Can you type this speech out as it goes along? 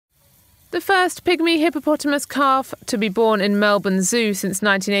The first pygmy hippopotamus calf to be born in Melbourne Zoo since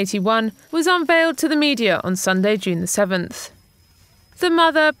 1981 was unveiled to the media on Sunday, June the 7th. The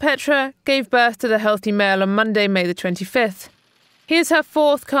mother, Petra, gave birth to the healthy male on Monday, May the 25th. He is her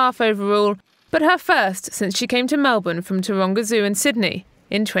fourth calf overall, but her first since she came to Melbourne from Taronga Zoo in Sydney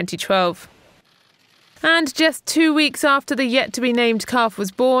in 2012. And just 2 weeks after the yet-to-be-named calf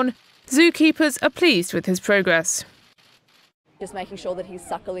was born, zookeepers are pleased with his progress. Just making sure that he's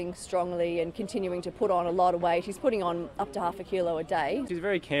suckling strongly and continuing to put on a lot of weight. He's putting on up to half a kilo a day. She's a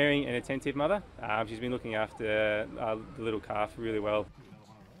very caring and attentive mother. She's been looking after the little calf really well.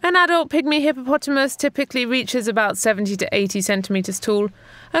 An adult pygmy hippopotamus typically reaches about 70 to 80 centimetres tall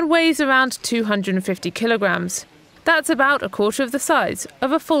and weighs around 250 kilograms. That's about a quarter of the size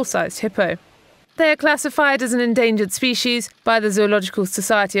of a full-sized hippo. They are classified as an endangered species by the Zoological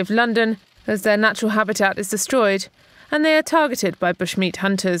Society of London as their natural habitat is destroyed, and they are targeted by bushmeat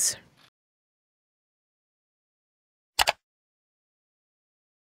hunters.